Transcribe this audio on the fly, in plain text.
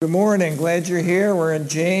Good morning. Glad you're here. We're in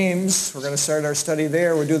James. We're going to start our study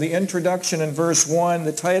there. We'll do the introduction in verse 1.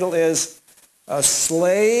 The title is A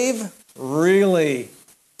Slave Really.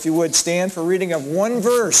 If you would stand for reading of one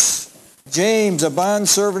verse. James, a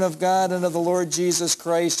bondservant of God and of the Lord Jesus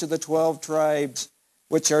Christ, to the 12 tribes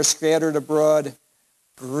which are scattered abroad.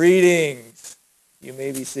 Greetings. You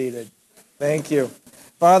may be seated. Thank you.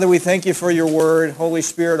 Father, we thank you for your word. Holy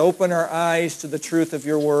Spirit, open our eyes to the truth of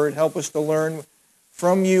your word. Help us to learn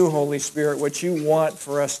from you, Holy Spirit, what you want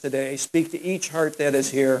for us today. Speak to each heart that is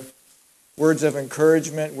here. Words of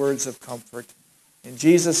encouragement, words of comfort. In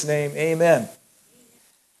Jesus' name, amen.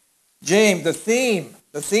 James, the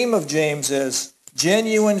theme of James is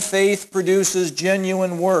genuine faith produces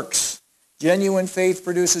genuine works. Genuine faith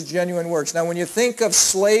produces genuine works. Now, when you think of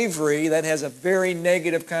slavery, that has a very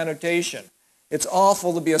negative connotation. It's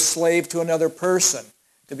awful to be a slave to another person,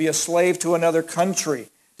 to be a slave to another country,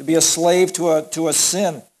 to be a slave to a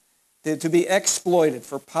sin, to be exploited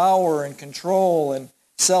for power and control and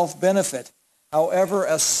self-benefit. However,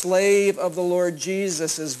 a slave of the Lord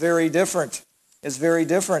Jesus is very different. There's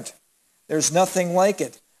nothing like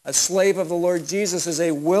it. A slave of the Lord Jesus is a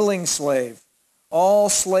willing slave. All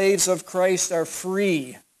slaves of Christ are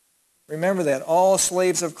free. Remember that. All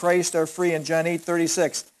slaves of Christ are free in John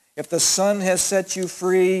 8:36. If the Son has set you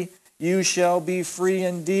free, you shall be free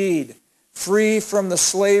indeed. Free from the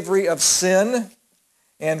slavery of sin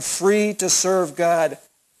and free to serve God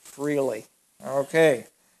freely. Okay,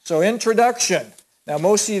 so introduction. Now,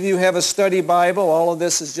 most of you have a study Bible. All of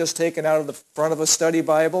this is just taken out of the front of a study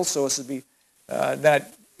Bible, so this would be not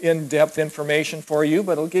in-depth information for you,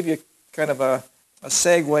 but it'll give you kind of a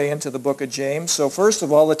segue into the book of James. So first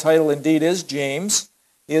of all, the title indeed is James.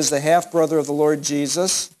 He is the half-brother of the Lord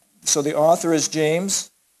Jesus. So the author is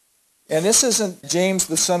James. And this isn't James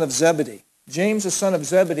the son of Zebedee. James the son of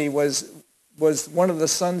Zebedee was one of the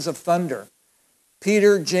sons of thunder.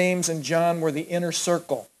 Peter, James, and John were the inner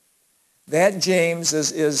circle. That James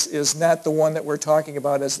is not the one that we're talking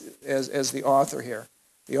about as the author here.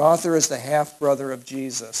 The author is the half-brother of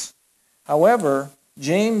Jesus. However,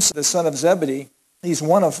 James the son of Zebedee, he's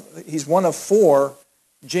one of four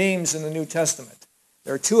James in the New Testament.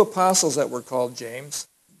 There are two apostles that were called James.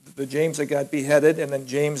 The James that got beheaded, and then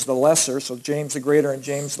James the Lesser, so James the Greater and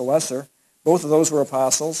James the Lesser. Both of those were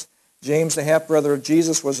apostles. James, the half-brother of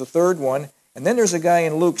Jesus, was the third one. And then there's a guy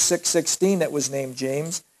in Luke 6:16 that was named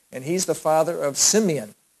James, and he's the father of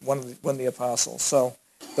Simeon, one of the apostles. So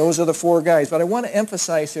those are the four guys. But I want to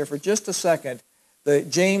emphasize here for just a second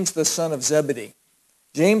James, the son of Zebedee.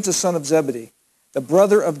 James, the son of Zebedee, the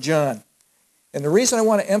brother of John. And the reason I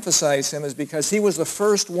want to emphasize him is because he was the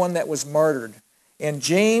first one that was martyred. And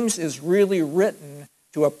James is really written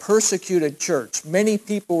to a persecuted church. Many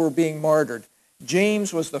people were being martyred.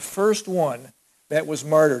 James was the first one that was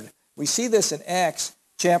martyred. We see this in Acts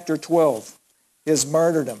chapter 12, his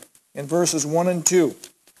martyrdom. In verses 1 and 2,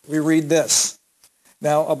 we read this.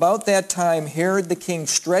 Now, about that time, Herod the king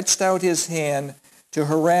stretched out his hand to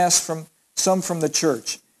harass some from the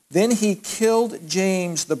church. Then he killed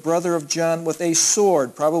James, the brother of John, with a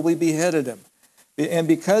sword, probably beheaded him. And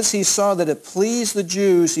because he saw that it pleased the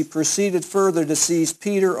Jews, he proceeded further to seize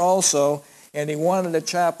Peter also, and he wanted to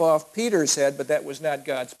chop off Peter's head, but that was not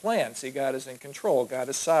God's plan. See, God is in control. God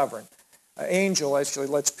is sovereign. An angel actually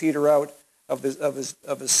lets Peter out of his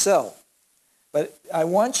cell. But I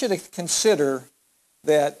want you to consider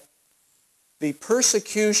that the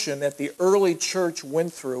persecution that the early church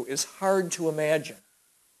went through is hard to imagine.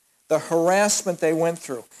 The harassment they went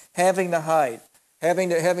through, having to hide, having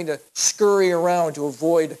to scurry around to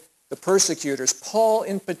avoid the persecutors. Paul,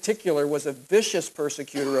 in particular, was a vicious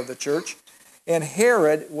persecutor of the church, and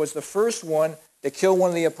Herod was the first one to kill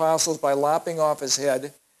one of the apostles by lopping off his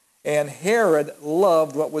head, and Herod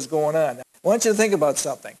loved what was going on. I want you to think about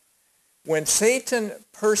something. When Satan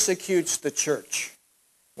persecutes the church,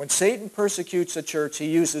 he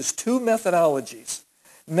uses two methodologies.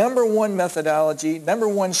 Number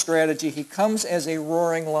one strategy, he comes as a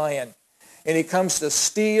roaring lion. And he comes to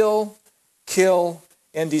steal, kill,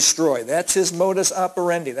 and destroy. That's his modus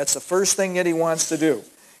operandi. That's the first thing that he wants to do.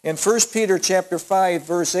 In 1 Peter chapter 5,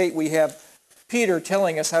 verse 8, we have Peter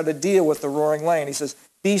telling us how to deal with the roaring lion. He says,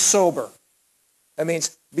 be sober. That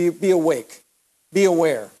means be awake, be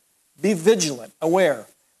aware, be vigilant, aware,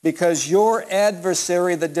 because your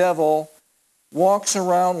adversary, the devil, walks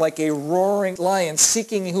around like a roaring lion,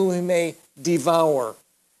 seeking who he may devour.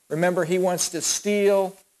 Remember, he wants to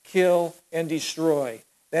steal, kill, and destroy.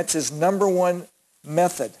 That's his number one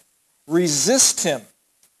method. Resist him.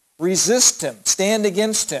 Stand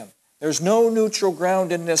against him. There's no neutral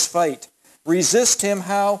ground in this fight. Resist him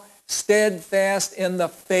how? Steadfast in the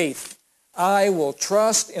faith. I will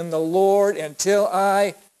trust in the Lord until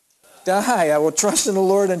I die. I will trust in the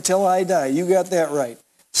Lord until I die. You got that right.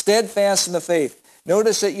 Steadfast in the faith.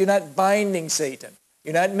 Notice that you're not binding Satan.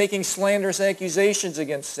 You're not making slanderous accusations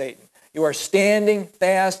against Satan. You are standing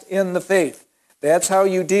fast in the faith. That's how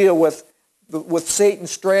you deal with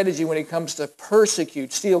Satan's strategy when he comes to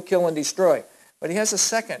persecute, steal, kill, and destroy. But he has a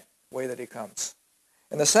second way that he comes.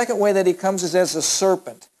 And the second way that he comes is as a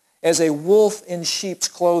serpent, as a wolf in sheep's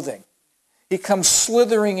clothing. He comes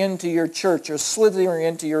slithering into your church or slithering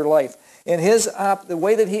into your life. And the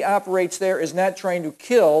way that he operates there is not trying to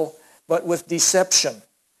kill, but with deception.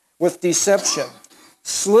 With deception.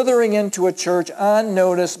 Slithering into a church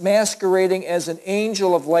unnoticed, masquerading as an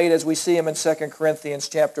angel of light, as we see him in 2 Corinthians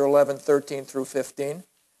chapter 11, 13 through 15.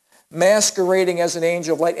 Masquerading as an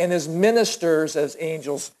angel of light, and as ministers as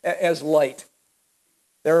angels, as light.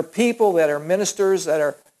 There are people that are ministers that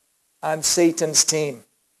are on Satan's team.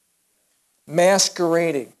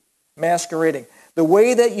 Masquerading. The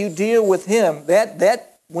way that you deal with him,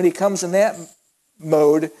 that when he comes in that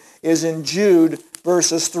mode, is in Jude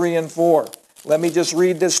verses 3 and 4. Let me just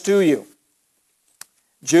read this to you.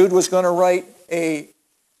 Jude was going to write a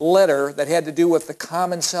letter that had to do with the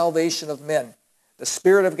common salvation of men. The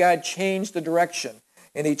Spirit of God changed the direction,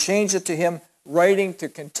 and he changed it to him writing to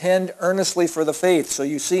contend earnestly for the faith. So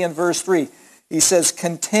you see in verse 3, he says,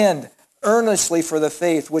 contend earnestly for the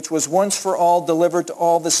faith which was once for all delivered to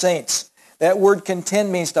all the saints. That word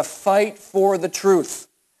contend means to fight for the truth.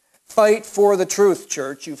 Fight for the truth,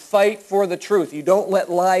 church. You fight for the truth. You don't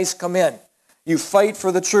let lies come in. You fight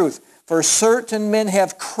for the truth. For certain men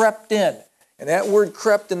have crept in. And that word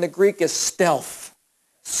crept in the Greek is stealth.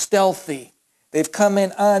 Stealthy. They've come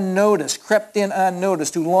in unnoticed, crept in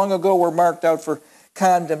unnoticed, who long ago were marked out for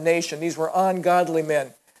condemnation. These were ungodly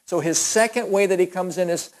men. So his second way that he comes in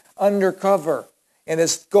is undercover. And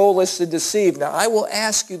his goal is to deceive. Now, I will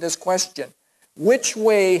ask you this question. Which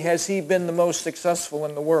way has he been the most successful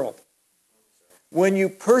in the world? When you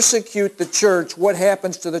persecute the church, what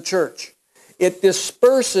happens to the church? It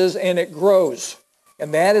disperses and it grows.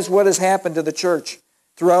 And that is what has happened to the church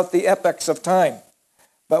throughout the epochs of time.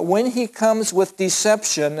 But when he comes with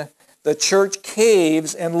deception, the church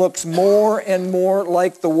caves and looks more and more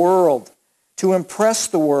like the world to impress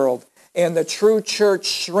the world. And the true church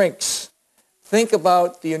shrinks. Think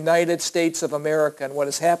about the United States of America and what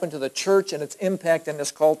has happened to the church and its impact in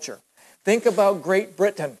this culture. Think about Great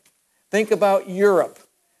Britain. Think about Europe.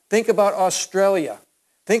 Think about Australia.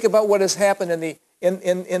 Think about what has happened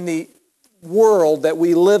in the world that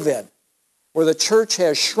we live in, where the church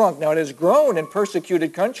has shrunk. Now, it has grown in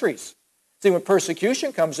persecuted countries. See, when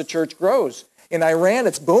persecution comes, the church grows. In Iran,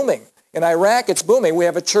 it's booming. In Iraq, it's booming. We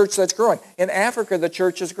have a church that's growing. In Africa, the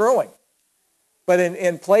church is growing. But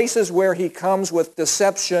in places where he comes with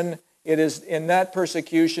deception, it is in that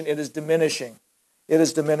persecution, it is diminishing. It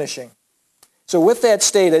is diminishing. So with that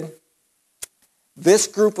stated, this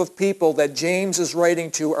group of people that James is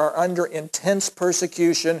writing to are under intense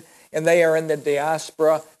persecution, and they are in the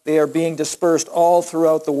diaspora. They are being dispersed all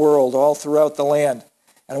throughout the world, all throughout the land.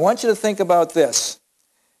 And I want you to think about this.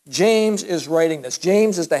 James is writing this.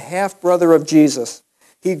 James is the half-brother of Jesus.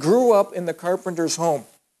 He grew up in the carpenter's home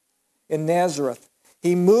in Nazareth.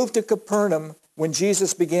 He moved to Capernaum when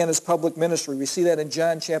Jesus began his public ministry. We see that in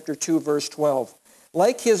John chapter 2, verse 12.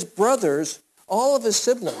 Like his brothers, all of his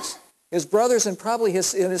siblings, his brothers and probably his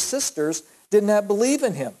sisters did not believe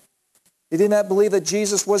in him. They did not believe that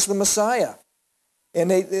Jesus was the Messiah.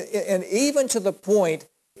 And even to the point,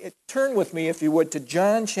 turn with me, if you would, to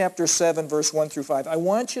John chapter 7, verse 1 through 5. I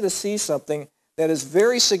want you to see something that is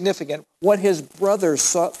very significant, what his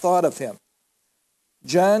brothers thought of him.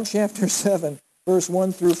 John chapter 7, verse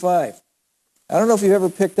 1 through 5. I don't know if you've ever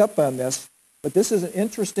picked up on this, but this is an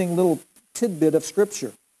interesting little tidbit of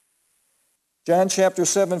Scripture. John chapter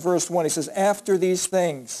 7, verse 1, he says, after these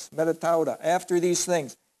things, metatauda, after these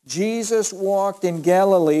things, Jesus walked in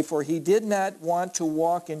Galilee, for he did not want to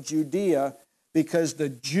walk in Judea because the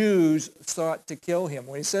Jews sought to kill him.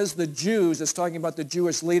 When he says the Jews, it's talking about the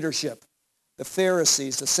Jewish leadership, the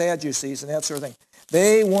Pharisees, the Sadducees, and that sort of thing.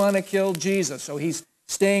 They want to kill Jesus, so he's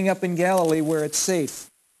staying up in Galilee where it's safe.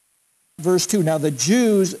 Verse 2, now the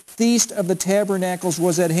Jews' feast of the tabernacles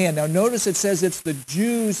was at hand. Now notice it says it's the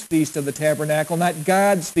Jews' feast of the tabernacle, not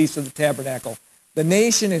God's feast of the tabernacle. The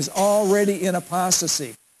nation is already in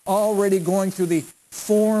apostasy, already going through the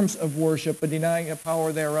forms of worship but denying the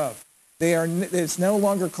power thereof. It's no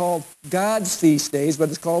longer called God's feast days, but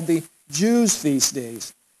it's called the Jews' feast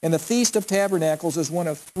days. And the Feast of Tabernacles is one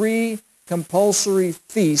of 3 compulsory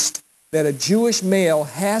feasts that a Jewish male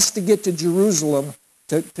has to get to Jerusalem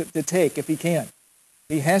to take if he can.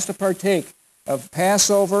 He has to partake of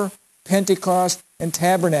Passover, Pentecost, and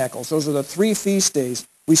Tabernacles. Those are the 3 feast days.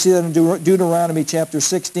 We see that in Deuteronomy chapter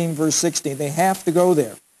 16, verse 16. They have to go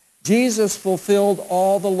there. Jesus fulfilled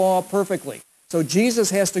all the law perfectly. So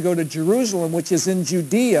Jesus has to go to Jerusalem, which is in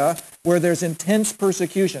Judea, where there's intense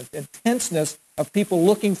persecution, intenseness of people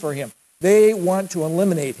looking for him. They want to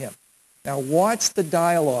eliminate him. Now watch the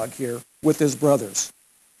dialogue here with his brothers.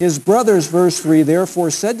 His brothers, verse 3,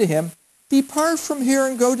 therefore said to him, depart from here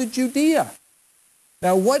and go to Judea.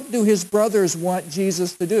 Now what do his brothers want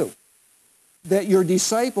Jesus to do? That your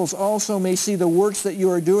disciples also may see the works that you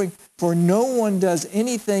are doing, for no one does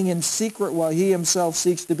anything in secret while he himself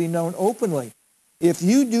seeks to be known openly. If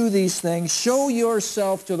you do these things, show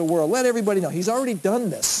yourself to the world. Let everybody know. He's already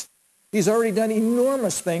done this. He's already done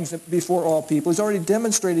enormous things before all people. He's already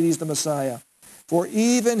demonstrated he's the Messiah. For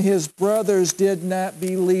even his brothers did not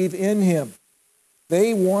believe in him.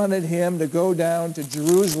 They wanted him to go down to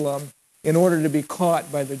Jerusalem in order to be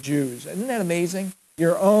caught by the Jews. Isn't that amazing?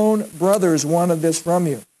 Your own brothers wanted this from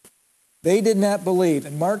you. They did not believe.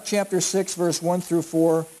 In Mark chapter 6, verse 1 through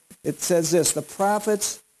 4, it says this, the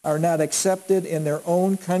prophets are not accepted in their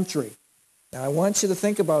own country. Now, I want you to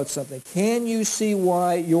think about something. Can you see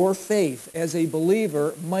why your faith as a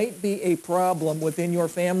believer might be a problem within your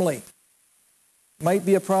family? Might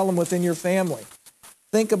be a problem within your family.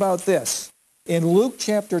 Think about this. In Luke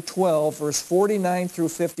chapter 12, verse 49 through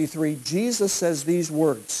 53, Jesus says these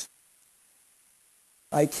words,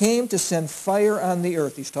 I came to send fire on the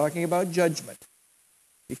earth. He's talking about judgment.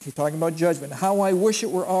 He's talking about judgment. How I wish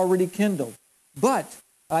it were already kindled. But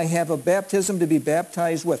I have a baptism to be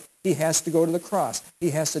baptized with. He has to go to the cross.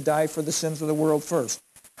 He has to die for the sins of the world first.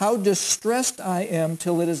 How distressed I am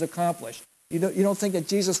till it is accomplished. You don't think that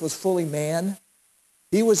Jesus was fully man?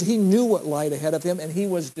 He knew what lied ahead of him, and he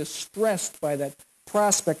was distressed by that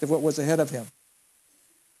prospect of what was ahead of him.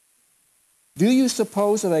 Do you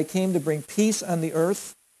suppose that I came to bring peace on the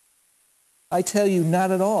earth? I tell you,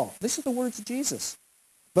 not at all. This is the words of Jesus.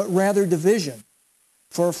 But rather division.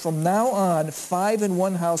 For from now on, 5 in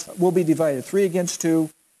one house will be divided, 3 against 2,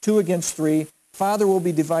 2 against 3. Father will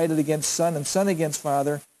be divided against son, and son against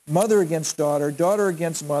father, mother against daughter, daughter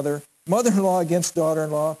against mother, mother-in-law against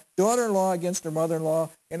daughter-in-law, daughter-in-law against her mother-in-law,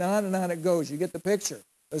 and on it goes. You get the picture.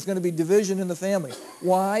 There's going to be division in the family.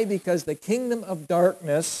 Why? Because the kingdom of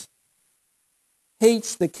darkness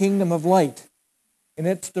hates the kingdom of light. And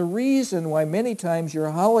it's the reason why many times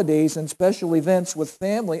your holidays and special events with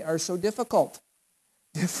family are so difficult.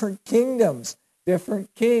 Different kingdoms,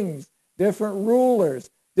 different kings, different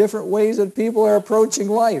rulers, different ways that people are approaching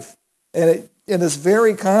life. And it's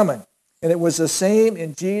very common. And it was the same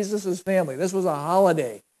in Jesus' family. This was a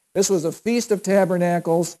holiday. This was a Feast of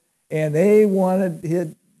Tabernacles, and they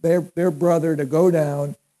wanted their brother to go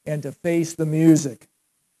down and to face the music.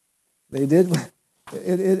 They did.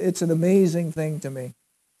 It's an amazing thing to me.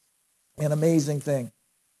 An amazing thing.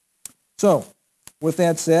 So, with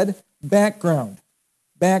that said, background.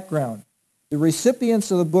 The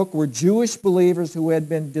recipients of the book were Jewish believers who had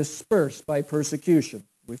been dispersed by persecution.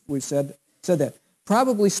 We've said that.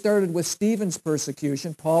 Probably started with Stephen's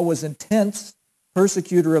persecution. Paul was intense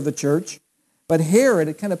persecutor of the church. But Herod,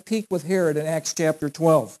 it kind of peaked with Herod in Acts chapter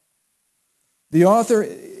 12. The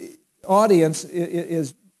audience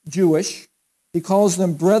is Jewish. He calls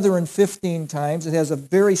them brethren 15 times. It has a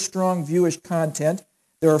very strong Jewish content.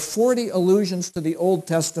 There are 40 allusions to the Old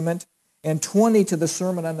Testament and 20 to the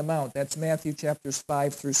Sermon on the Mount. That's Matthew chapters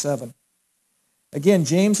 5 through 7. Again,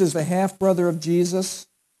 James is the half-brother of Jesus,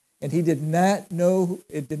 and he did not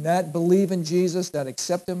believe in Jesus, not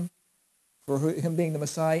accept him for him being the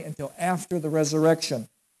Messiah until after the resurrection.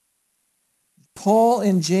 Paul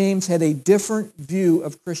and James had a different view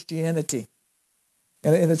of Christianity.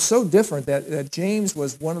 And it's so different that James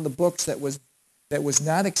was one of the books that was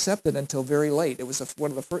not accepted until very late. It was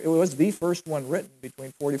the first one written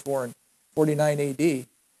between 44 and 49 A.D.,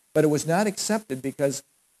 but it was not accepted because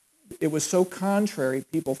it was so contrary,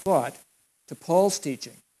 people thought, to Paul's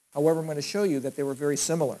teaching. However, I'm going to show you that they were very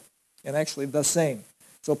similar and actually the same.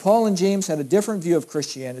 So Paul and James had a different view of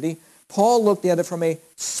Christianity. Paul looked at it from a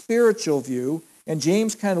spiritual view, and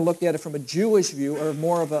James kind of looked at it from a Jewish view or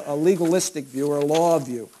more of a legalistic view or a law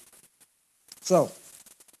view. So,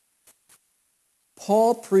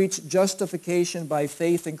 Paul preached justification by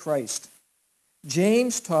faith in Christ.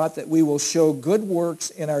 James taught that we will show good works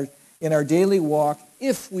in our daily walk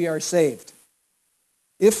if we are saved.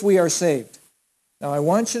 If we are saved. Now, I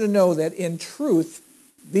want you to know that in truth,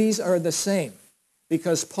 these are the same.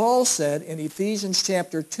 Because Paul said in Ephesians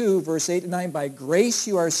chapter 2, verse 8 and 9, by grace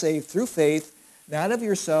you are saved through faith, not of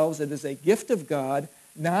yourselves, it is a gift of God,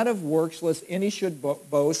 not of works, lest any should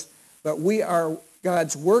boast, but we are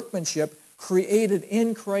God's workmanship, created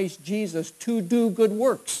in Christ Jesus to do good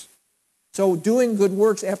works. So doing good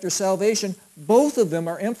works after salvation, both of them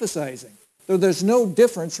are emphasizing. So there's no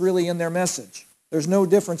difference really in their message. There's no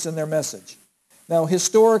difference in their message. Now,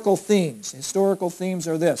 historical themes. Historical themes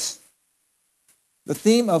are this. The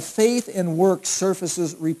theme of faith and works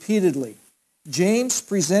surfaces repeatedly. James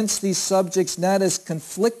presents these subjects not as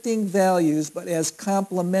conflicting values, but as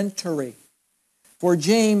complementary. For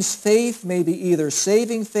James, faith may be either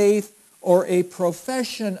saving faith or a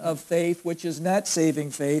profession of faith, which is not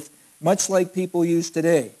saving faith, much like people use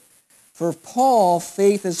today. For Paul,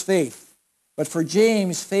 faith is faith. But for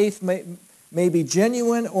James, faith may be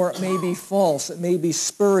genuine or it may be false. It may be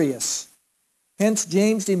spurious. Hence,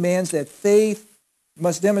 James demands that faith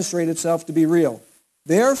must demonstrate itself to be real.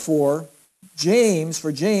 Therefore,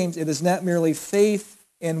 for James, it is not merely faith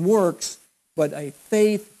and works, but a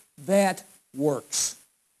faith that works.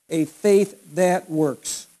 A faith that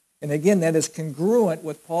works. And again, that is congruent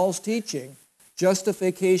with Paul's teaching,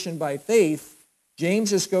 justification by faith.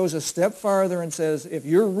 James just goes a step farther and says, if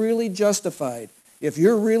you're really justified, if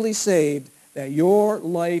you're really saved, that your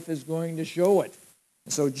life is going to show it.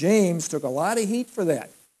 And so James took a lot of heat for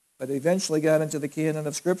that, but eventually got into the canon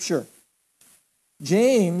of Scripture.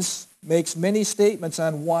 James makes many statements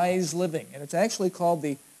on wise living, and it's actually called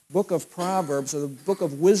the book of Proverbs, or the book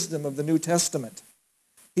of wisdom of the New Testament.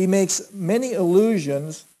 He makes many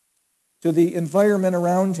allusions to the environment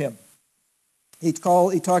around him. He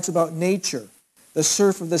talks about nature, the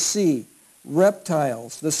surf of the sea,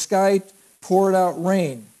 reptiles, the sky poured out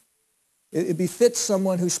rain. It befits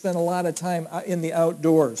someone who spent a lot of time in the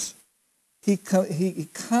outdoors. He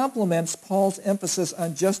complements Paul's emphasis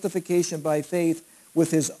on justification by faith with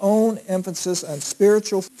his own emphasis on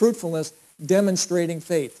spiritual fruitfulness, demonstrating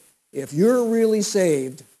faith. If you're really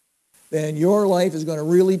saved, then your life is going to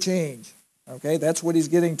really change. Okay, that's what he's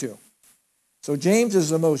getting to. So James is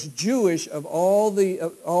the most Jewish of all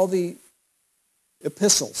the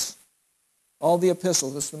epistles. All the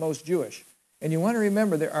epistles, it's the most Jewish. And you want to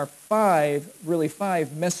remember there are five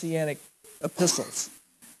messianic epistles.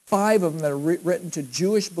 5 of them that are written to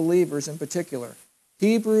Jewish believers in particular.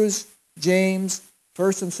 Hebrews, James,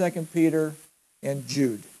 1st and 2nd Peter, and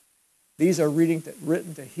Jude. These are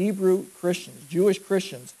written to Hebrew Christians, Jewish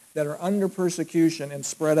Christians that are under persecution and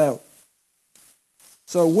spread out.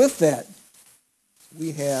 So with that,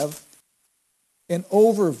 we have an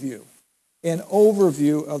overview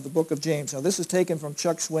of the book of James. Now this is taken from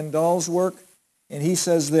Chuck Swindoll's work, and he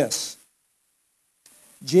says this.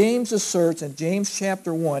 James asserts, in James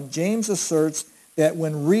chapter 1, James asserts that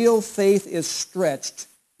when real faith is stretched,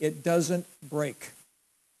 it doesn't break.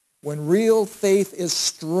 When real faith is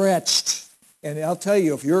stretched, and I'll tell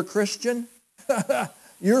you, if you're a Christian,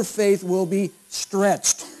 your faith will be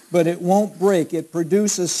stretched, but it won't break. It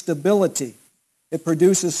produces stability. It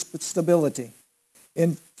produces stability.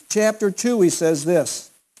 In chapter 2, he says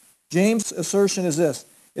this. James' assertion is this,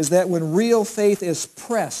 is that when real faith is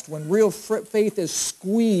pressed, when real faith is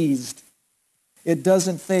squeezed, it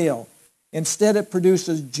doesn't fail. Instead, it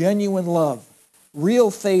produces genuine love. Real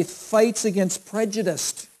faith fights against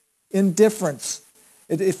prejudice, indifference.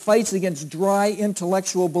 It fights against dry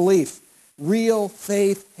intellectual belief. Real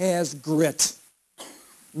faith has grit.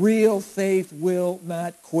 Real faith will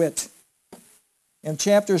not quit. In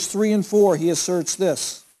chapters 3 and 4, he asserts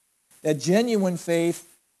this, that genuine faith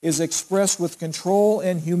is expressed with control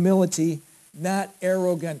and humility, not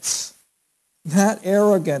arrogance. Not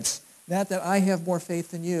arrogance. Not that I have more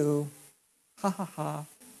faith than you. Ha ha ha.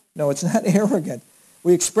 No, it's not arrogant.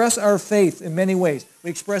 We express our faith in many ways. We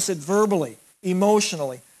express it verbally,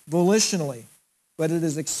 emotionally, volitionally. But it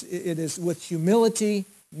is with humility,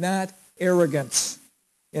 not arrogance.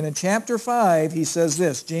 And in chapter 5, he says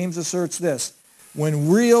this, James asserts this, when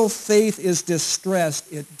real faith is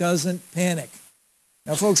distressed, it doesn't panic.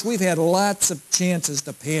 Now, folks, we've had lots of chances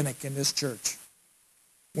to panic in this church.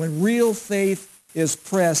 When real faith is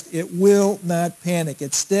pressed, it will not panic.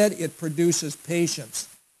 Instead, it produces patience.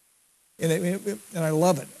 And I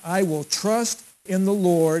love it. I will trust in the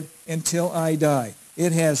Lord until I die.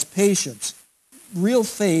 It has patience. Real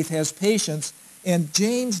faith has patience, and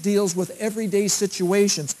James deals with everyday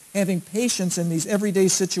situations, having patience in these everyday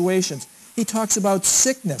situations. He talks about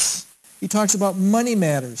sickness. He talks about money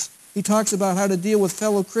matters. He talks about how to deal with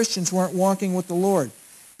fellow Christians who aren't walking with the Lord.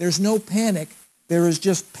 There's no panic. There is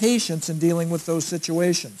just patience in dealing with those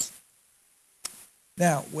situations.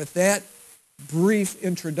 Now, with that brief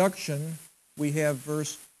introduction, we have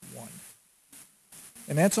verse 1.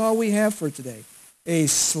 And that's all we have for today. A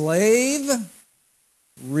slave?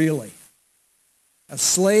 Really? A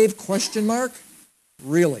slave, question mark?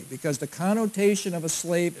 Really, because the connotation of a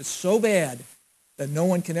slave is so bad that no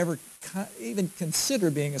one can ever even consider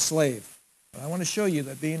being a slave. But I want to show you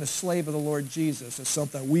that being a slave of the Lord Jesus is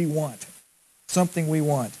something we want. Something we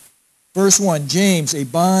want. Verse 1, James, a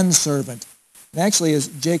bondservant. It actually is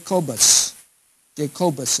Jacobus.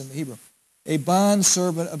 Jacobus in the Hebrew. A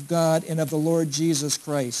bondservant of God and of the Lord Jesus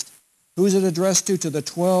Christ. Who is it addressed to? To the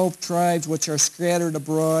 12 tribes which are scattered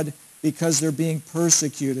abroad because they're being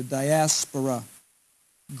persecuted. Diaspora.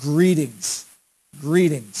 Greetings.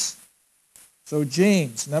 Greetings. So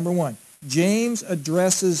James, number one. James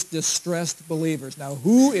addresses distressed believers. Now,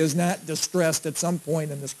 who is not distressed at some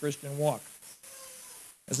point in this Christian walk?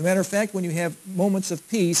 As a matter of fact, when you have moments of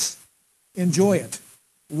peace, enjoy it.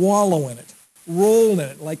 Wallow in it. Roll in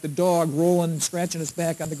it like the dog rolling and scratching its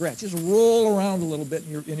back on the grass. Just roll around a little bit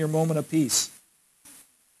in your moment of peace.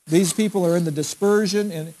 These people are in the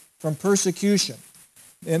dispersion and from persecution.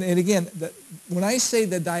 And again, when I say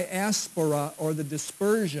the diaspora or the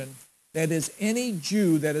dispersion, that is any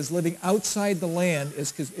Jew that is living outside the land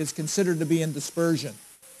is considered to be in dispersion.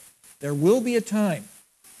 There will be a time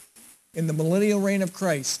in the millennial reign of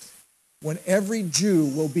Christ when every Jew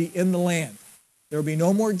will be in the land. There will be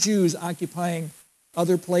no more Jews occupying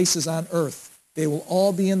other places on earth. They will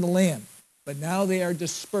all be in the land. But now they are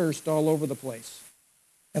dispersed all over the place.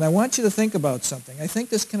 And I want you to think about something. I think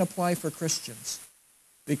this can apply for Christians.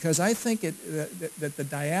 Because I think that the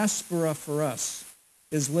diaspora for us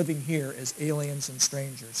is living here as aliens and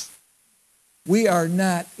strangers. We are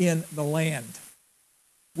not in the land.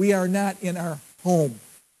 We are not in our home.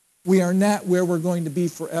 We are not where we're going to be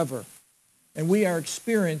forever. And we are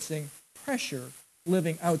experiencing pressure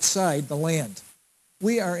living outside the land.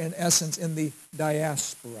 We are, in essence, in the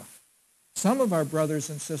diaspora. Some of our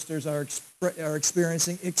brothers and sisters are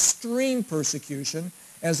experiencing extreme persecution.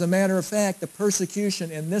 As a matter of fact, the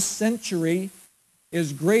persecution in this century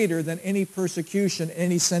is greater than any persecution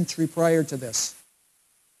any century prior to this.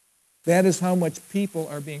 That is how much people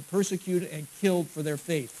are being persecuted and killed for their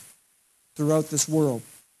faith throughout this world.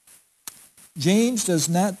 James does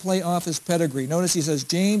not play off his pedigree. Notice he says,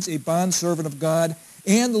 James, a bondservant of God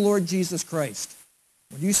and the Lord Jesus Christ.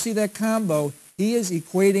 When you see that combo, he is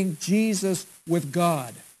equating Jesus with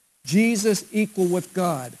God. Jesus equal with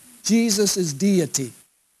God. Jesus is deity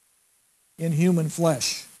in human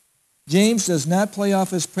flesh. James does not play off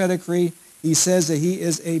his pedigree. He says that he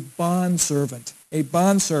is a bondservant. A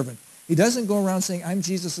bondservant. He doesn't go around saying, I'm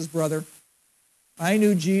Jesus' brother. I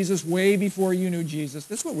knew Jesus way before you knew Jesus.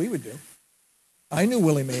 That's what we would do. I knew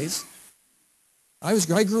Willie Mays. I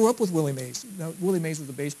grew up with Willie Mays. Now, Willie Mays was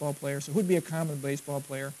a baseball player, so who'd be a common baseball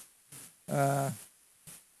player?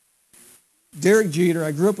 Derek Jeter.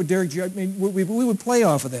 I grew up with Derek Jeter. I mean, we would play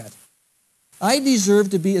off of that. I deserve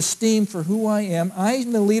to be esteemed for who I am.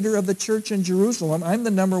 I'm the leader of the church in Jerusalem. I'm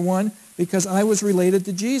the number one because I was related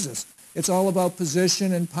to Jesus. It's all about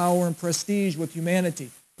position and power and prestige with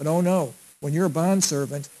humanity. But oh no, when you're a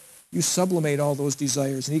bondservant, you sublimate all those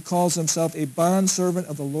desires. And he calls himself a bondservant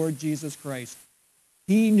of the Lord Jesus Christ.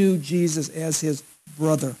 He knew Jesus as his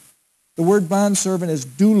brother. The word bondservant is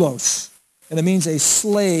doulos, and it means a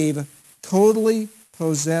slave totally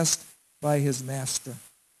possessed by his master.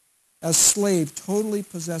 A slave totally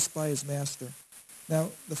possessed by his master. Now,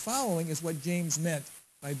 the following is what James meant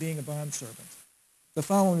by being a bondservant. The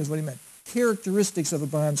following is what he meant. Characteristics of a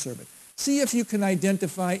bondservant. See if you can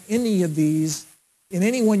identify any of these in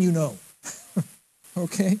anyone you know.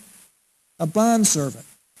 Okay? A bondservant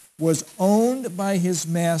was owned by his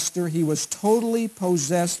master. He was totally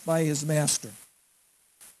possessed by his master.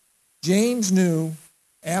 James knew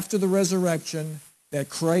after the resurrection that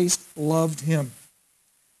Christ loved him,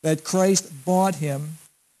 that Christ bought him,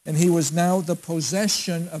 and he was now the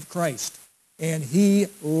possession of Christ, and he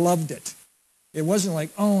loved it. It wasn't like,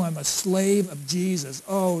 oh, I'm a slave of Jesus.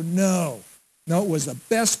 Oh, no. No, it was the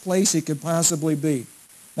best place he could possibly be.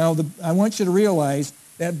 Now, I want you to realize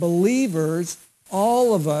that believers,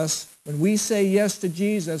 all of us, when we say yes to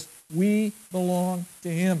Jesus, we belong to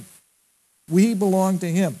him. We belong to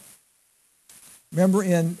him. Remember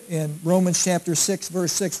in Romans chapter 6,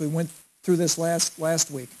 verse 6, we went through this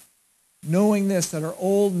last week. Knowing this, that our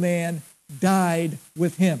old man died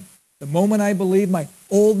with him. The moment I believe, my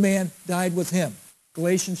old man died with him.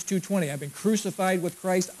 Galatians 2:20, I've been crucified with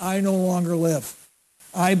Christ. I no longer live.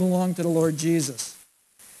 I belong to the Lord Jesus.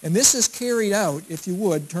 And this is carried out, if you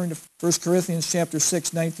would, turn to 1 Corinthians chapter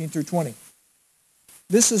 6, 19 through 20.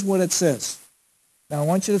 This is what it says. Now I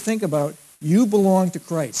want you to think about, you belong to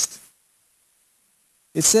Christ.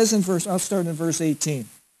 It says I'll start in verse 18,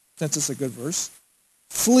 since it's a good verse.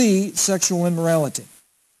 Flee sexual immorality.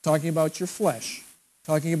 Talking about your flesh.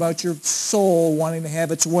 talking about your soul wanting to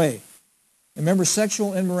have its way. Remember,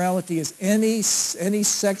 sexual immorality is any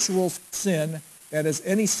sexual sin, that is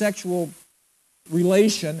any sexual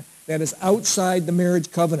relation that is outside the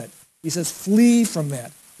marriage covenant. He says, flee from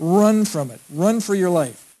that. Run from it. Run for your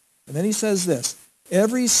life. And then he says this,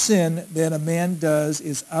 every sin that a man does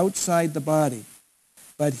is outside the body,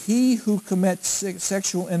 but he who commits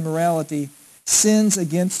sexual immorality sins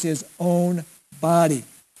against his own body.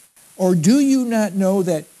 Or do you not know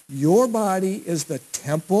that your body is the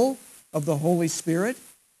temple of the Holy Spirit?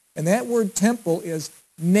 And that word temple is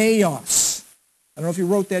naos. I don't know if you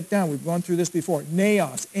wrote that down. We've gone through this before.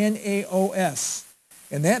 Naos, N-A-O-S.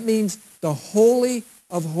 And that means the Holy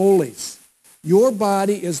of Holies. Your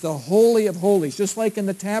body is the Holy of Holies, just like in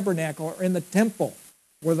the tabernacle or in the temple,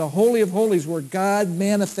 where the Holy of Holies, where God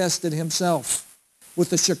manifested himself with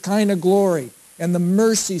the Shekinah glory and the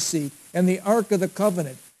mercy seat and the Ark of the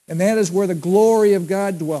Covenant. And that is where the glory of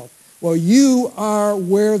God dwelt. Well, you are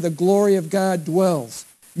where the glory of God dwells.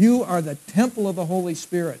 You are the temple of the Holy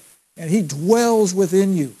Spirit, and he dwells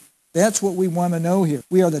within you. That's what we want to know here.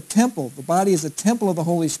 We are the temple. The body is the temple of the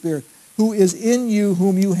Holy Spirit, who is in you,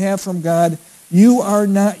 whom you have from God. You are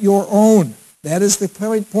not your own. That is the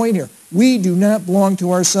point here. We do not belong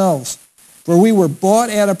to ourselves. For we were bought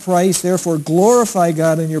at a price, therefore glorify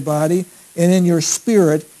God in your body and in your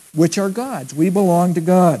spirit, which are God's. We belong to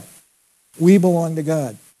God. We belong to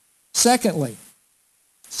God. Secondly,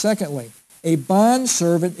 a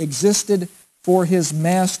bondservant existed for his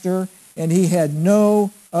master, and he had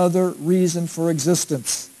no other reason for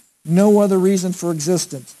existence. No other reason for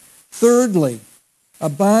existence. Thirdly, a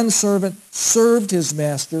bondservant served his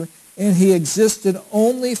master, and he existed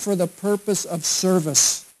only for the purpose of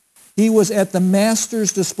service. He was at the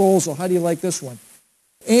master's disposal. How do you like this one?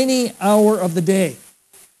 Any hour of the day.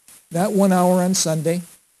 Not 1 hour on Sunday,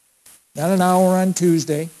 not an hour on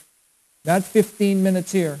Tuesday, not 15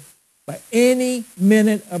 minutes here, but any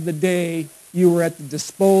minute of the day you were at the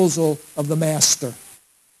disposal of the master.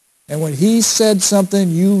 And when he said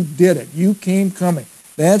something, you did it. You came coming.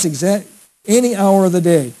 That's any hour of the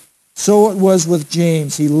day. So it was with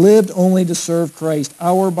James. He lived only to serve Christ,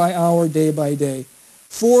 hour by hour, day by day.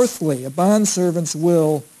 Fourthly, a bondservant's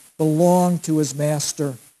will belonged to his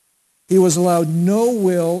master. He was allowed no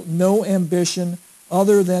will, no ambition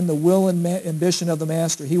other than the will and ambition of the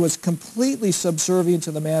master. He was completely subservient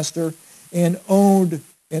to the master and owed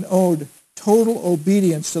total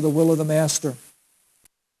obedience to the will of the master.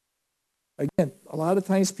 Again, a lot of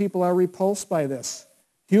times people are repulsed by this.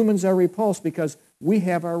 Humans are repulsed because we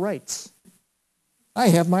have our rights. I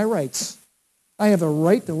have my rights. I have a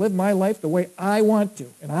right to live my life the way I want to,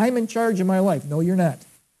 and I'm in charge of my life. No, you're not.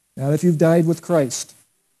 Not if you've died with Christ.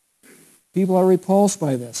 People are repulsed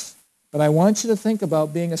by this. But I want you to think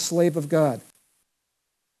about being a slave of God.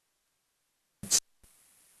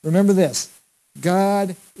 Remember this.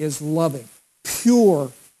 God is loving,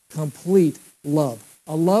 pure, complete love.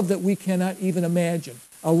 A love that we cannot even imagine.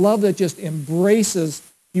 A love that just embraces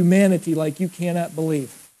humanity like you cannot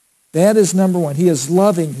believe. That is number one. He is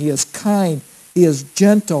loving. He is kind. He is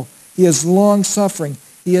gentle. He is long-suffering.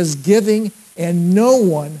 He is giving, and no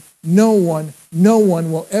one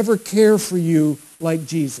will ever care for you like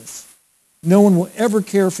Jesus. No one will ever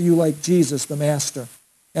care for you like Jesus, the Master.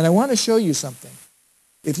 And I want to show you something.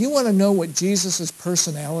 If you want to know what Jesus'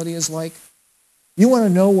 personality is like, you want to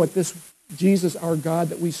know what this Jesus, our God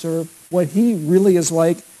that we serve, what he really is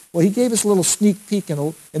like, well, he gave us a little sneak peek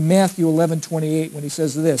in Matthew 11:28 when he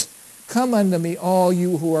says this, "Come unto me, all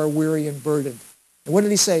you who are weary and burdened." And what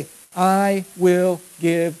did he say? "I will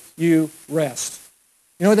give you rest."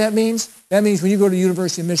 You know what that means? That means when you go to the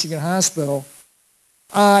University of Michigan Hospital,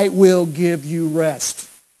 I will give you rest.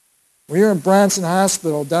 When you're in Bronson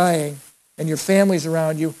Hospital dying and your family's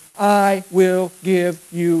around you, I will give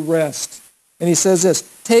you rest. And he says this,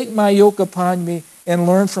 "Take my yoke upon me and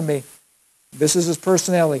learn from me." This is his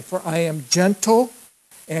personality. "For I am gentle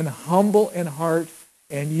and humble in heart,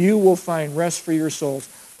 and you will find rest for your souls."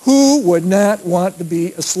 Who would not want to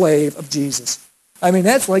be a slave of Jesus? I mean,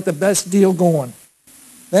 that's like the best deal going.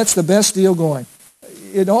 That's the best deal going.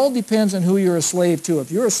 It all depends on who you're a slave to.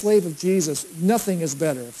 If you're a slave of Jesus, nothing is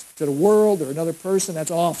better. If to the world or another person,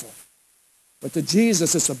 that's awful. But to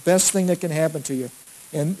Jesus, it's the best thing that can happen to you.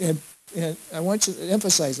 And I want you to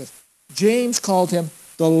emphasize this. James called him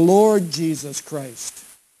the Lord Jesus Christ,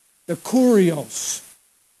 the Kurios,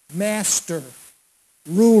 master,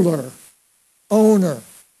 ruler, owner.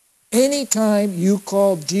 Anytime you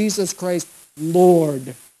call Jesus Christ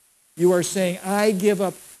Lord, you are saying, I give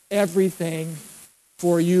up everything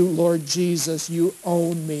for you, Lord Jesus. You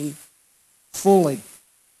own me fully,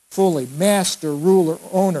 fully, master, ruler,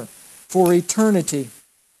 owner, for eternity.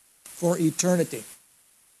 For eternity.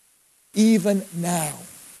 Even now.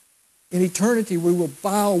 In eternity, we will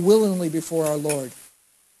bow willingly before our Lord.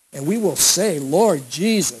 And we will say, Lord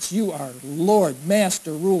Jesus, you are Lord,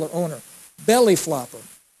 master, ruler, owner, belly flopper.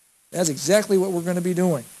 That's exactly what we're going to be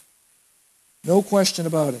doing. No question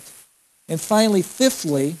about it. And finally,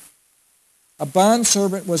 fifthly, a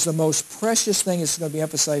bondservant was the most precious thing, it's going to be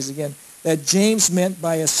emphasized again, that James meant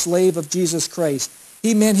by a slave of Jesus Christ.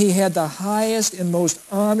 He meant he had the highest and most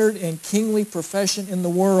honored and kingly profession in the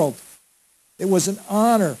world. It was an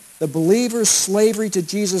honor. The believer's slavery to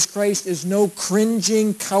Jesus Christ is no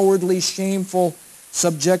cringing, cowardly, shameful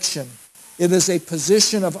subjection. It is a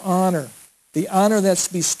position of honor. The honor that's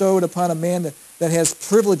bestowed upon a man that has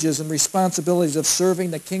privileges and responsibilities of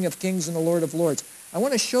serving the King of Kings and the Lord of Lords. I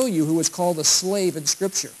want to show you who was called a slave in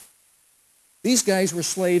Scripture. These guys were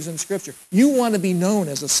slaves in Scripture. You want to be known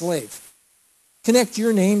as a slave. Connect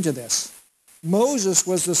your name to this. Moses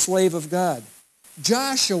was the slave of God.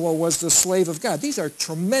 Joshua was the slave of God. These are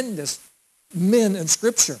tremendous men in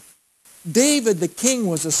Scripture. David the king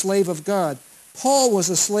was a slave of God. Paul was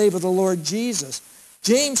a slave of the Lord Jesus.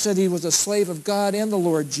 James said he was a slave of God and the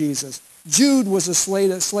Lord Jesus. Jude was a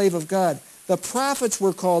slave of God. The prophets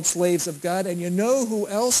were called slaves of God. And you know who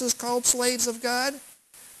else is called slaves of God?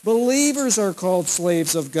 Believers are called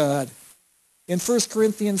slaves of God. In 1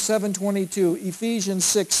 Corinthians 7:22, Ephesians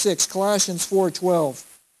 6:6, Colossians 4:12.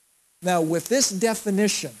 Now, with this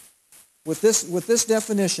definition,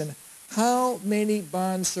 how many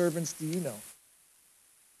bondservants do you know?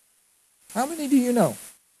 How many do you know?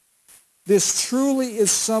 This truly is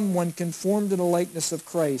someone conformed to the likeness of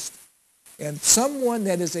Christ. And someone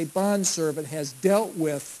that is a bondservant has dealt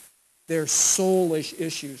with their soulish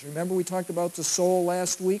issues. Remember we talked about the soul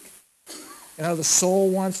last week? And how the soul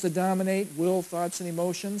wants to dominate will, thoughts, and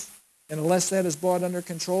emotions. And unless that is brought under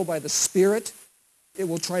control by the Spirit, it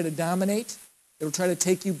will try to dominate. It will try to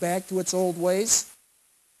take you back to its old ways.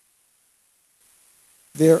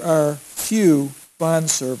 There are few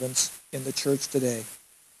bondservants in the church today.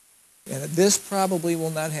 And this probably will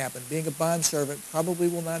not happen. Being a bondservant probably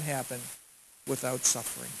will not happen without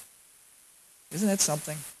suffering. Isn't that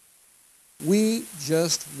something? We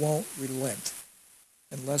just won't relent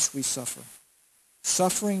unless we suffer.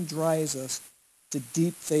 Suffering drives us to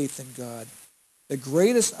deep faith in God. The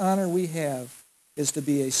greatest honor we have is to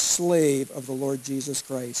be a slave of the Lord Jesus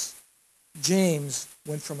Christ. James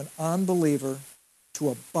went from an unbeliever to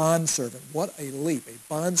a bondservant. What a leap, a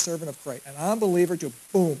bondservant of Christ. An unbeliever to,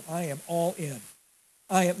 boom, I am all in.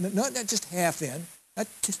 I am not just half in, not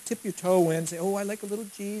just tip your toe in, say, oh, I like a little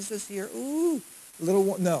Jesus here. Ooh, a little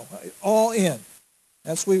one. No, all in.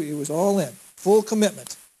 That's what he was, all in, full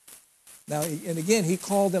commitment. Now, and again, he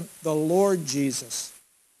called him the Lord Jesus,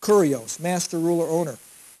 Kurios, master, ruler, owner.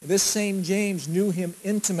 This same James knew him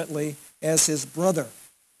intimately as his brother.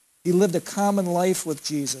 He lived a common life with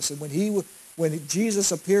Jesus. And when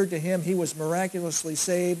Jesus appeared to him, he was miraculously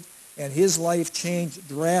saved, and his life changed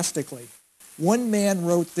drastically. One man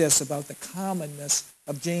wrote this about the commonness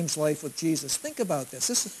of James' life with Jesus. Think about this.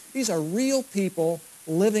 These are real people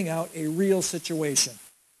living out a real situation.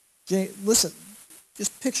 Listen,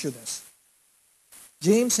 just picture this.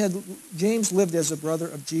 James lived as a brother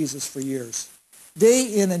of Jesus for years. Day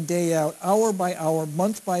in and day out, hour by hour,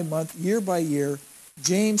 month by month, year by year,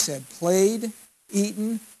 James had played,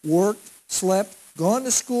 eaten, worked, slept, gone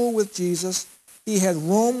to school with Jesus. He had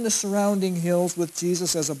roamed the surrounding hills with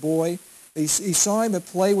Jesus as a boy. He saw him at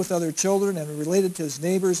play with other children and related to his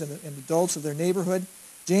neighbors and adults of their neighborhood.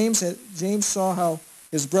 James saw how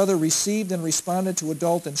his brother received and responded to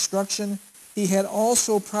adult instruction. He had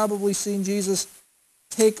also probably seen Jesus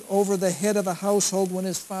take over the head of a household when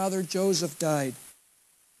his father Joseph died.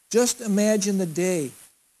 Just imagine the day,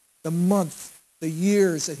 the month, the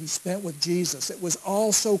years that he spent with Jesus. It was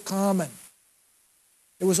all so common.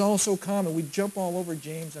 It was all so common. We jump all over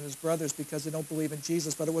James and his brothers because they don't believe in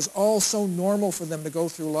Jesus, but it was all so normal for them to go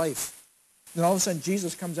through life. And all of a sudden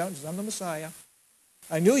Jesus comes out and says, I'm the Messiah.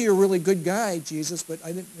 I knew you're a really good guy, Jesus, but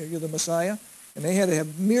I didn't know you're the Messiah. And they had to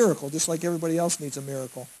have a miracle, just like everybody else needs a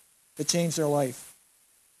miracle, to change their life.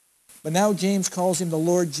 But now James calls him the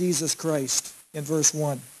Lord Jesus Christ in verse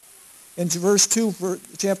 1. In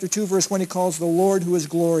chapter 2, verse 1, he calls the Lord who is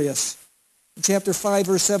glorious. In chapter 5,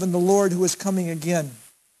 verse 7, the Lord who is coming again.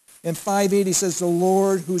 In 5:8, he says, the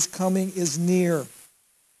Lord whose coming is near.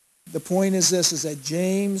 The point is this, is that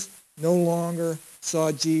James no longer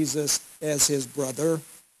saw Jesus as his brother.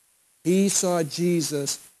 He saw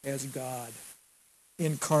Jesus as God,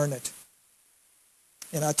 incarnate.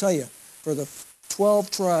 And I'll tell you, for the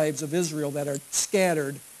 12 tribes of Israel that are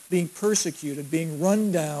scattered being persecuted, being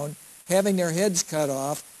run down, having their heads cut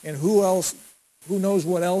off, and who knows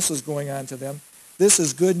what else is going on to them. This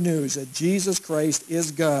is good news that Jesus Christ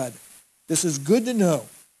is God. This is good to know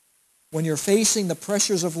when you're facing the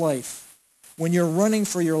pressures of life, when you're running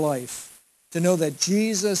for your life, to know that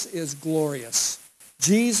Jesus is glorious.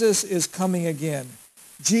 Jesus is coming again.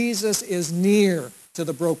 Jesus is near to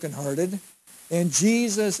the brokenhearted, and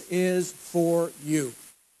Jesus is for you.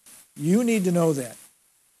 You need to know that.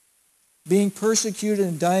 Being persecuted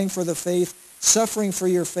and dying for the faith, suffering for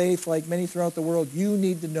your faith like many throughout the world, you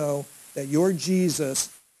need to know that your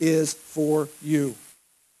Jesus is for you.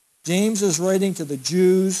 James is writing to the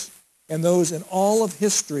Jews and those in all of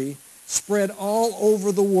history spread all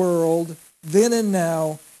over the world, then and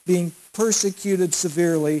now, being persecuted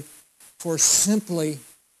severely for simply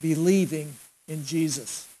believing in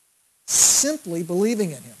Jesus. Simply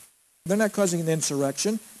believing in him. They're not causing an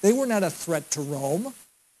insurrection. They were not a threat to Rome.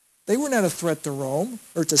 They were not a threat to Rome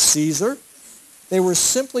or to Caesar. They were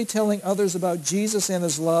simply telling others about Jesus and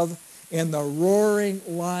his love, and the roaring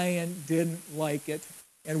lion didn't like it.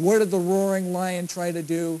 And what did the roaring lion try to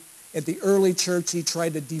do? At the early church, he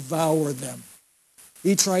tried to devour them.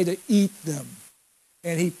 He tried to eat them.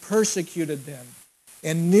 And he persecuted them.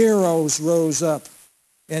 And Nero's rose up.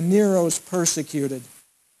 And Nero's persecuted.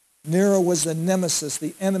 Nero was the nemesis,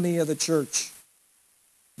 the enemy of the church.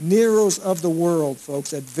 Neros of the world,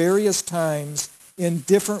 folks, at various times, in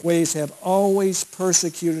different ways, have always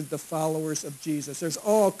persecuted the followers of Jesus. There's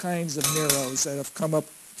all kinds of Neros that have come up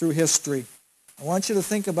through history. I want you to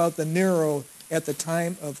think about the Nero at the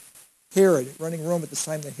time of Herod, running Rome at the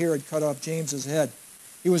time that Herod cut off James's head.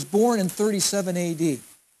 He was born in 37 A.D.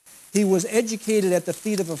 He was educated at the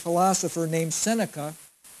feet of a philosopher named Seneca,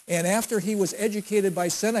 and after he was educated by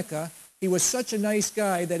Seneca, he was such a nice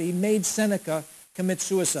guy that he made Seneca commit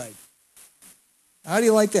suicide. How do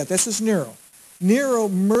you like that? This is Nero. Nero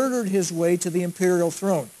murdered his way to the imperial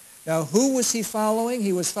throne. Now, who was he following?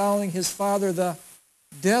 He was following his father, the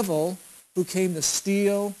devil, who came to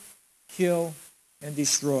steal, kill, and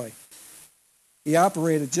destroy. He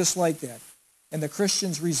operated just like that. And the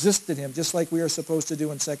Christians resisted him, just like we are supposed to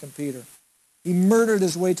do in 2 Peter. He murdered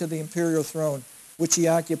his way to the imperial throne, which he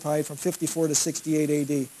occupied from 54 to 68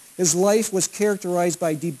 A.D. His life was characterized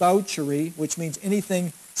by debauchery, which means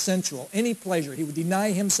anything sensual, any pleasure. He would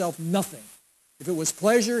deny himself nothing. If it was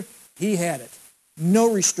pleasure, he had it.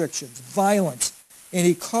 No restrictions, violence. And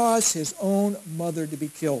he caused his own mother to be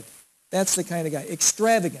killed. That's the kind of guy.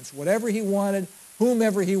 Extravagance. Whatever he wanted,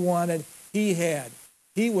 whomever he wanted, he had.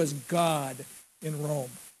 He was God in Rome.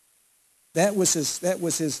 That was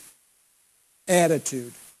his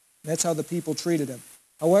attitude. That's how the people treated him.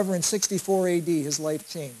 However, in 64 A.D., his life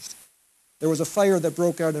changed. There was a fire that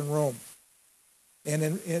broke out in Rome.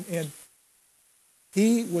 And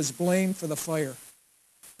he was blamed for the fire.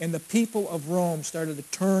 And the people of Rome started to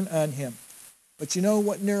turn on him. But you know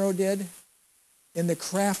what Nero did? In the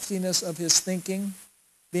craftiness of his thinking,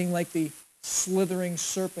 being like the slithering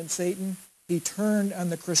serpent Satan, he turned on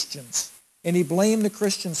the Christians. And he blamed the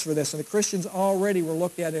Christians for this. And the Christians already were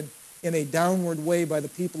looked at in a downward way by the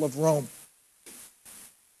people of Rome.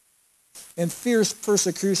 And fierce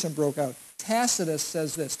persecution broke out. Tacitus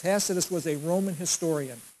says this. Tacitus was a Roman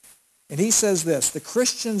historian. And he says this: the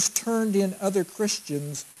Christians turned in other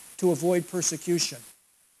Christians to avoid persecution.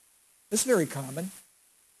 This is very common.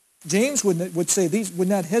 James would say these would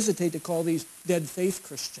not hesitate to call these dead faith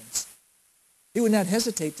Christians. He would not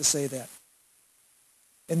hesitate to say that.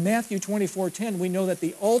 In Matthew 24:10, we know that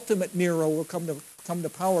the ultimate Nero will come to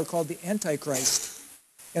power, called the Antichrist.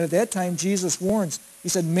 And at that time, Jesus warns. He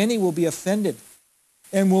said, many will be offended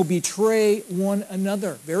and will betray one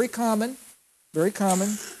another. Very common,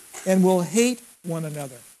 and will hate one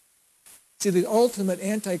another. See, the ultimate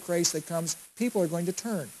Antichrist that comes, people are going to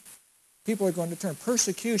turn. People are going to turn.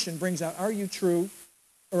 Persecution brings out, are you true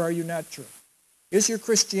or are you not true? Is your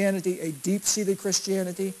Christianity a deep-seated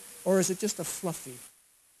Christianity, or is it just a fluffy,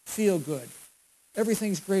 feel-good,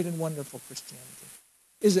 everything's great and wonderful Christianity?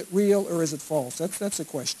 Is it real or is it false? That's a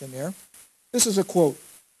question there. This is a quote.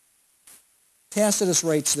 Tacitus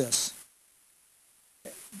writes this.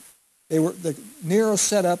 Nero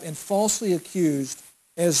set up and falsely accused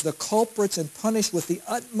as the culprits and punished with the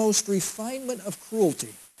utmost refinement of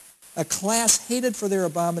cruelty a class hated for their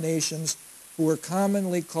abominations who were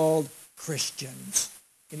commonly called Christians.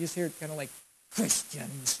 Can you just hear it kind of like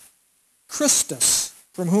Christians? Christus,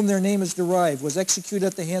 from whom their name is derived, was executed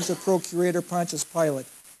at the hands of Procurator Pontius Pilate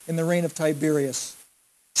in the reign of Tiberius.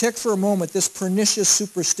 Check for a moment. This pernicious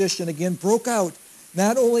superstition again broke out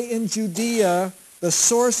not only in Judea, the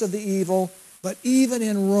source of the evil, but even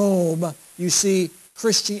in Rome. You see,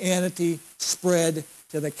 Christianity spread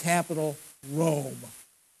to the capital, Rome.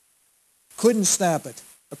 Couldn't stop it.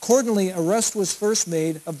 Accordingly, arrest was first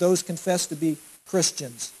made of those confessed to be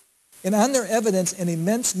Christians. And on their evidence, an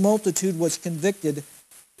immense multitude was convicted.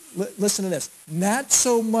 Listen to this. Not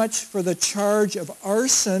so much for the charge of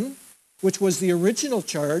arson, which was the original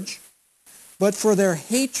charge, but for their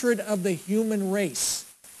hatred of the human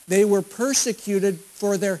race. They were persecuted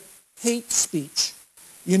for their hate speech.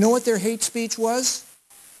 You know what their hate speech was?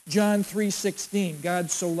 John 3:16, God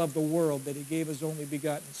so loved the world that he gave his only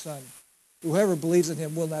begotten Son. Whoever believes in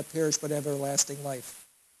him will not perish but have everlasting life.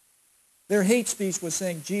 Their hate speech was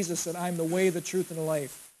saying, Jesus said, I'm the way, the truth, and the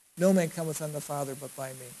life. No man cometh unto the Father but by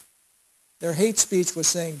me. Their hate speech was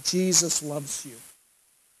saying, Jesus loves you,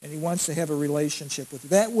 and he wants to have a relationship with you.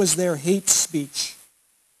 That was their hate speech,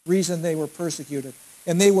 reason they were persecuted.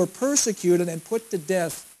 And they were persecuted and put to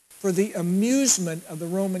death for the amusement of the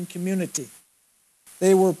Roman community.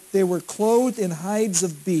 They were clothed in hides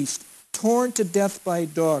of beasts, torn to death by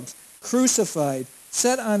dogs, crucified,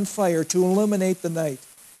 set on fire to illuminate the night.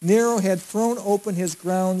 Nero had thrown open his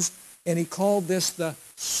grounds, and he called this the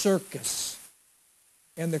circus.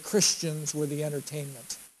 And the Christians were the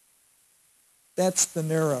entertainment. That's the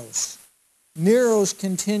Neros. Neros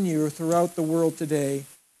continue throughout the world today.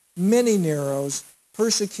 Many Neros.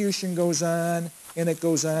 Persecution goes on, and it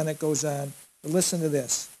goes on, it goes on. But listen to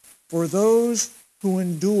this. For those who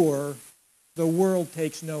endure, the world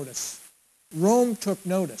takes notice. Rome took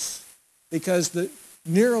notice because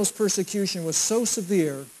Nero's persecution was so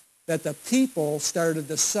severe that the people started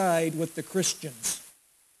to side with the Christians.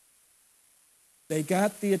 They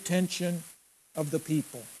got the attention of the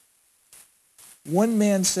people. One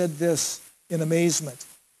man said this in amazement,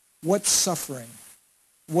 what suffering,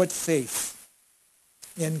 what faith,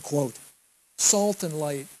 end quote. Salt and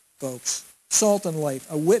light, folks. Salt and light,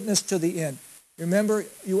 a witness to the end. Remember,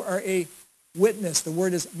 you are a witness. The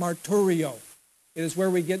word is martyrio. It is where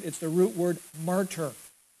we get, it's the root word martyr.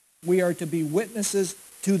 We are to be witnesses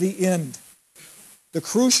to the end. The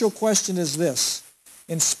crucial question is this.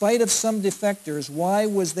 In spite of some defectors, why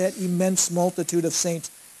was that immense multitude of saints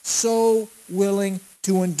so willing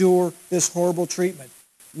to endure this horrible treatment?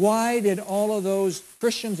 Why did all of those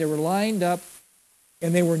Christians, they were lined up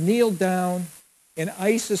and they were kneeled down, and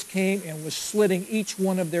ISIS came and was slitting each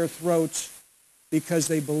one of their throats because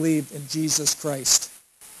they believed in Jesus Christ.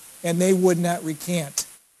 And they would not recant.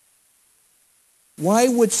 Why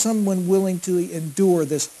would someone willing to endure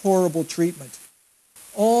this horrible treatment?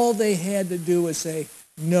 All they had to do is say,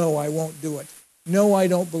 no, I won't do it. No, I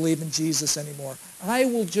don't believe in Jesus anymore. I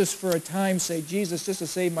will just for a time say, Jesus, just to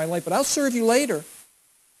save my life, but I'll serve you later.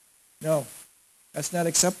 No, that's not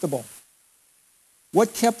acceptable.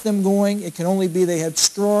 What kept them going? It can only be they had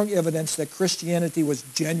strong evidence that Christianity was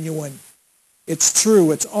genuine. It's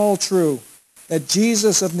true. It's all true. That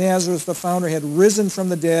Jesus of Nazareth, the founder, had risen from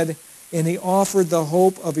the dead, and he offered the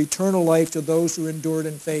hope of eternal life to those who endured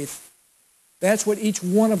in faith. That's what each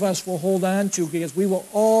one of us will hold on to, because we will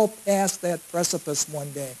all pass that precipice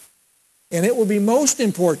one day. And it will be most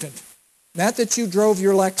important, not that you drove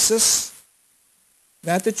your Lexus,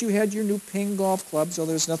 not that you had your new Ping golf clubs, though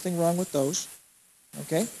there's nothing wrong with those.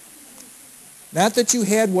 Okay? Not that you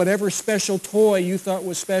had whatever special toy you thought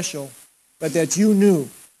was special, but that you knew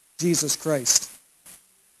Jesus Christ.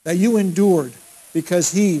 That you endured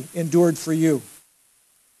because he endured for you.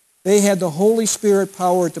 They had the Holy Spirit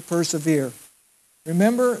power to persevere.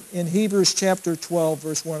 Remember in Hebrews chapter 12,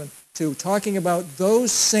 verse 1 and 2, talking about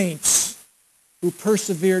those saints who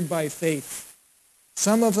persevered by faith.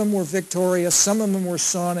 Some of them were victorious, some of them were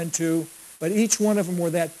sawn in two, but each one of them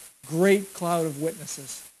were that great cloud of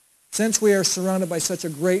witnesses. Since we are surrounded by such a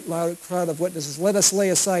great crowd of witnesses, let us lay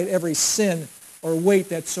aside every sin or weight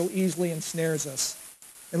that so easily ensnares us.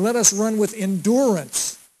 And let us run with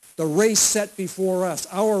endurance the race set before us,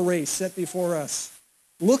 our race set before us,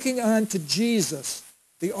 looking on to Jesus,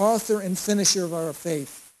 the author and finisher of our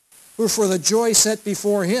faith, who for the joy set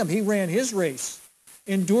before him, he ran his race,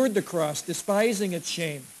 endured the cross, despising its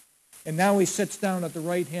shame, and now he sits down at the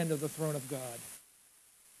right hand of the throne of God.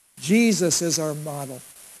 Jesus is our model.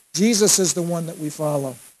 Jesus is the one that we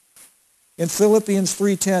follow. In Philippians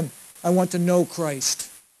 3:10, I want to know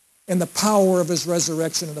Christ and the power of his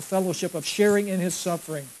resurrection and the fellowship of sharing in his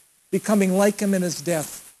suffering, becoming like him in his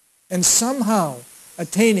death, and somehow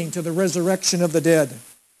attaining to the resurrection of the dead,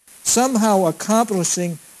 somehow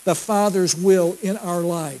accomplishing the Father's will in our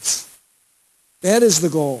lives. That is the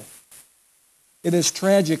goal. It is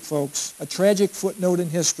tragic, folks, a tragic footnote in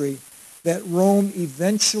history, that Rome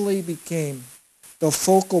eventually became the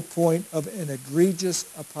focal point of an egregious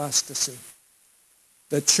apostasy.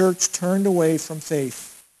 The church turned away from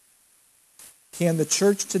faith. Can the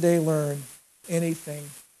church today learn anything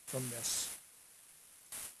from this?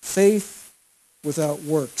 Faith without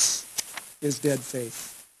works is dead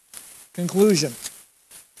faith. Conclusion.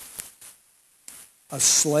 A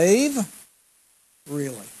slave?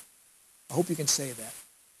 Really? I hope you can say that.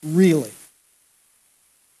 Really?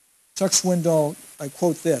 Chuck Swindoll, I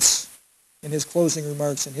quote this in his closing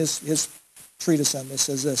remarks, in his treatise on this,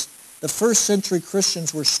 says this: the first century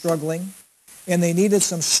Christians were struggling, and they needed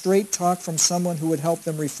some straight talk from someone who would help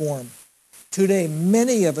them reform. Today,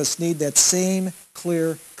 many of us need that same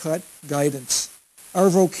clear-cut guidance. Our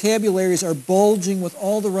vocabularies are bulging with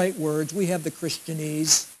all the right words. We have the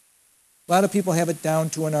Christianese. A lot of people have it down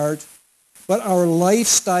to an art. But our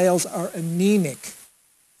lifestyles are anemic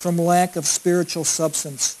from lack of spiritual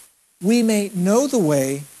substance. We may know the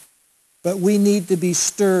way, but we need to be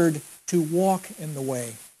stirred to walk in the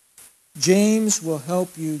way. James will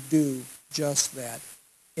help you do just that.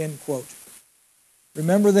 End quote.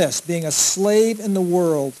 Remember this: being a slave in the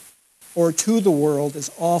world or to the world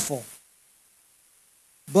is awful.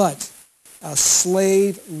 But a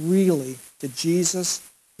slave really to Jesus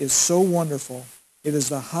is so wonderful. It is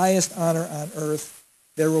the highest honor on earth.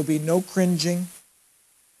 There will be no cringing.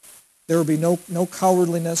 There will be no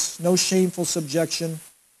cowardliness, no shameful subjection.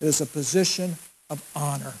 It is a position of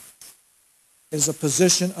honor. It is a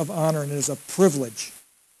position of honor, and it is a privilege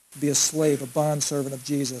to be a slave, a bondservant of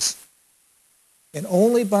Jesus. And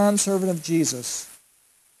only bondservant of Jesus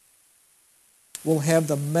will have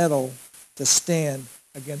the mettle to stand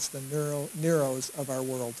against the Neros of our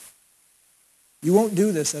world. You won't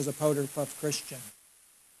do this as a powder puff Christian.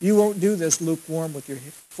 You won't do this lukewarm with your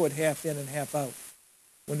foot half in and half out.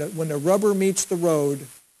 When the rubber meets the road,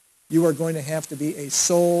 you are going to have to be a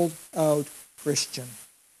sold-out Christian.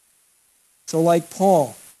 So like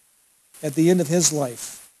Paul at the end of his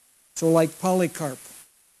life, so like Polycarp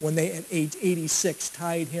when they at age 86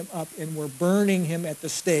 tied him up and were burning him at the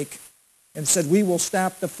stake and said, "We will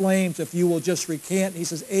stop the flames if you will just recant." And he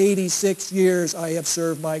says, 86 years I have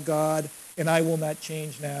served my God, and I will not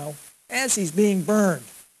change now, as he's being burned.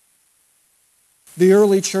 The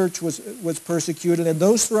early church was persecuted, and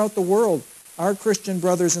those throughout the world, our Christian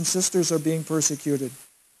brothers and sisters, are being persecuted.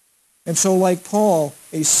 And so like Paul,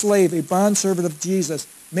 a slave, a bondservant of Jesus,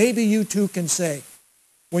 maybe you too can say,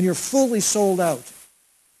 when you're fully sold out,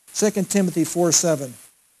 2 Timothy 4:7,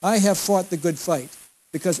 I have fought the good fight.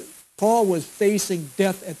 Because Paul was facing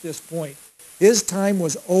death at this point. His time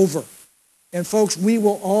was over. And folks, we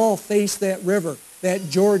will all face that river, that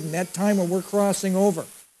Jordan, that time when we're crossing over.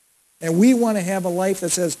 And we want to have a life that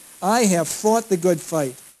says, I have fought the good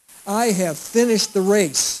fight. I have finished the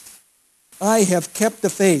race. I have kept the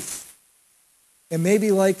faith. And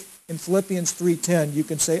maybe like in Philippians 3:10, you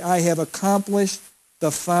can say, I have accomplished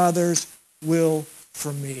the Father's will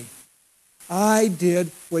for me. I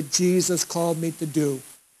did what Jesus called me to do.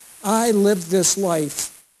 I lived this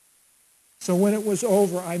life. So when it was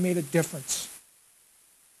over, I made a difference.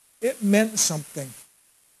 It meant something.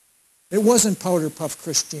 It wasn't powder puff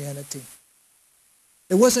Christianity.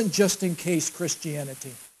 It wasn't just in case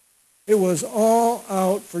Christianity. It was all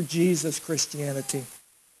out for Jesus Christianity.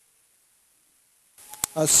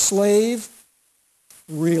 A slave?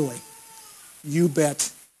 Really? You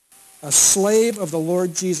bet. A slave of the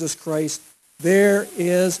Lord Jesus Christ. There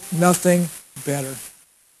is nothing better.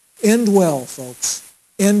 End well, folks.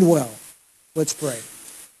 End well. Let's pray.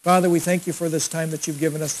 Father, we thank you for this time that you've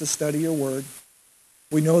given us to study your word.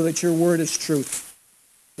 We know that your word is truth.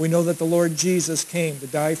 We know that the Lord Jesus came to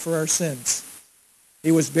die for our sins.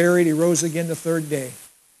 He was buried. He rose again the third day.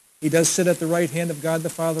 He does sit at the right hand of God the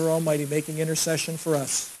Father Almighty, making intercession for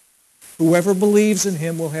us. Whoever believes in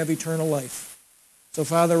him will have eternal life. So,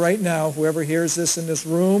 Father, right now, whoever hears this in this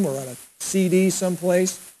room or on a CD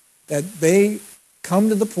someplace, that they come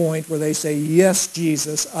to the point where they say, yes,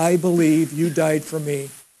 Jesus, I believe you died for me.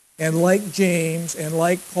 And like James and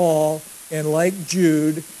like Paul and like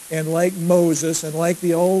Jude and like Moses and like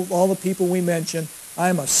all the people we mentioned,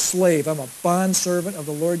 I'm a slave. I'm a bondservant of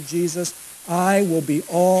the Lord Jesus. I will be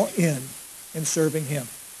all in serving him.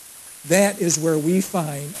 That is where we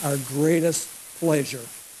find our greatest pleasure.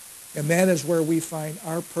 And that is where we find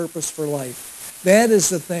our purpose for life. That is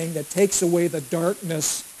the thing that takes away the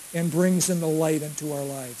darkness and brings in the light into our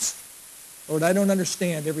lives. Lord, I don't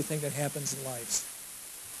understand everything that happens in lives.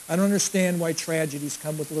 I don't understand why tragedies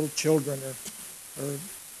come with little children or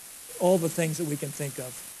all the things that we can think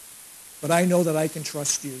of. But I know that I can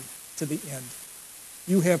trust you to the end.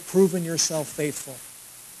 You have proven yourself faithful.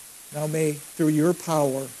 Now may, through your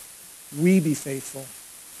power, we be faithful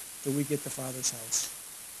till we get to Father's house.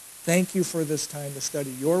 Thank you for this time to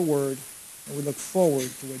study your word, and we look forward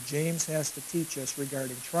to what James has to teach us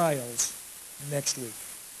regarding trials next week.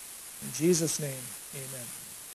 In Jesus' name, amen.